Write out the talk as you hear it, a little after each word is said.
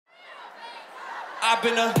I've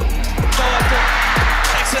been a throw up the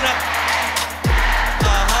flexing up.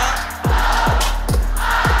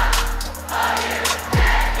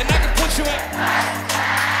 And I can put you in.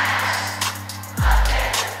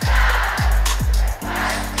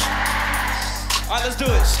 Alright, let's do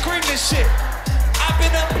it. Scream this shit. I've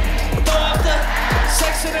been a throw up the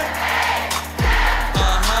sex in it.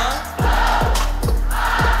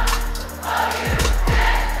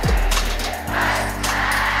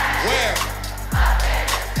 Where?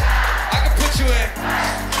 I can put you in.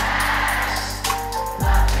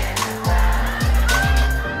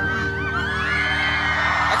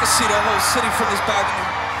 I can see the whole city from this balcony.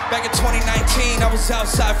 Back in 2019, I was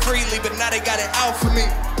outside freely, but now they got it out for me.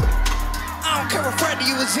 I don't care what Friday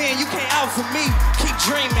you was in, you can't out for me. Keep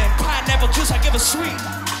dreaming, pineapple juice, I give a sweet.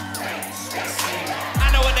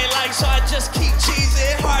 I know what they like, so I just keep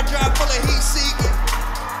cheesing. Hard drive full of heat seeking.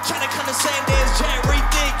 Trying to come the same day as Jan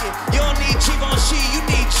rethinking. You don't need Givenchy, you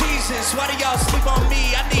need Jesus. Why do y'all sleep on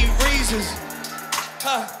me? I need reasons.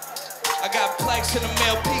 I got plaques in the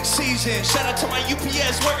mail peak season. Shout out to my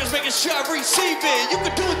UPS workers making sure I receive it. You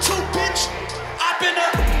can do it too, bitch. I've been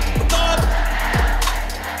a thug.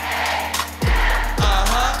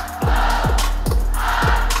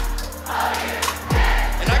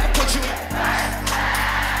 And I can put you in.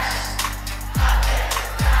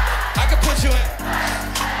 I can put you in.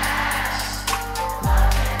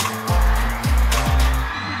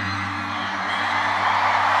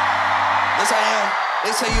 Yes, I am.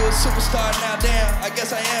 They say you a superstar now, damn, I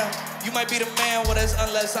guess I am. You might be the man, well that's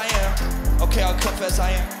unless I am. Okay, I'll confess I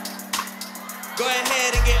am. Go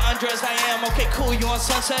ahead and get undressed, I am. Okay, cool, you on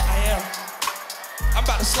Sunset? I am. I'm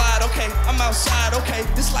about to slide, okay, I'm outside, okay.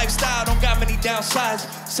 This lifestyle don't got many downsides.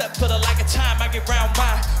 Except for the lack of time I get round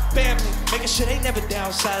my family. Making sure they never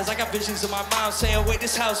downsize. I got visions in my mind saying, wait,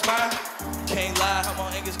 this house mine. Can't lie, I'm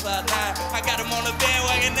on English Cloud 9. I got him on the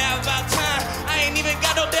bandwagon now, about time. I ain't even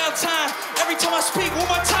got no downtime. Every time I speak, one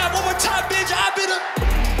more time, bitch. I've been a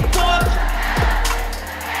thug.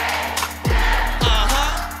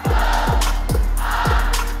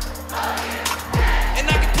 And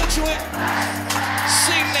I can put you in.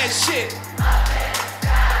 Sing that shit.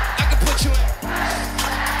 I can put you in.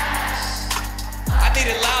 I need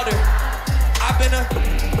it louder. I've been a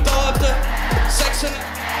throw up the sex in it.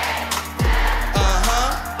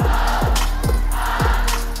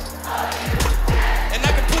 And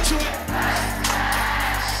I can put you in.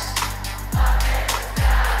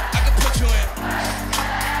 I can put you in.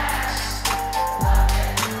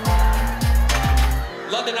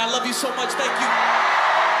 London, I love you so much. Thank you.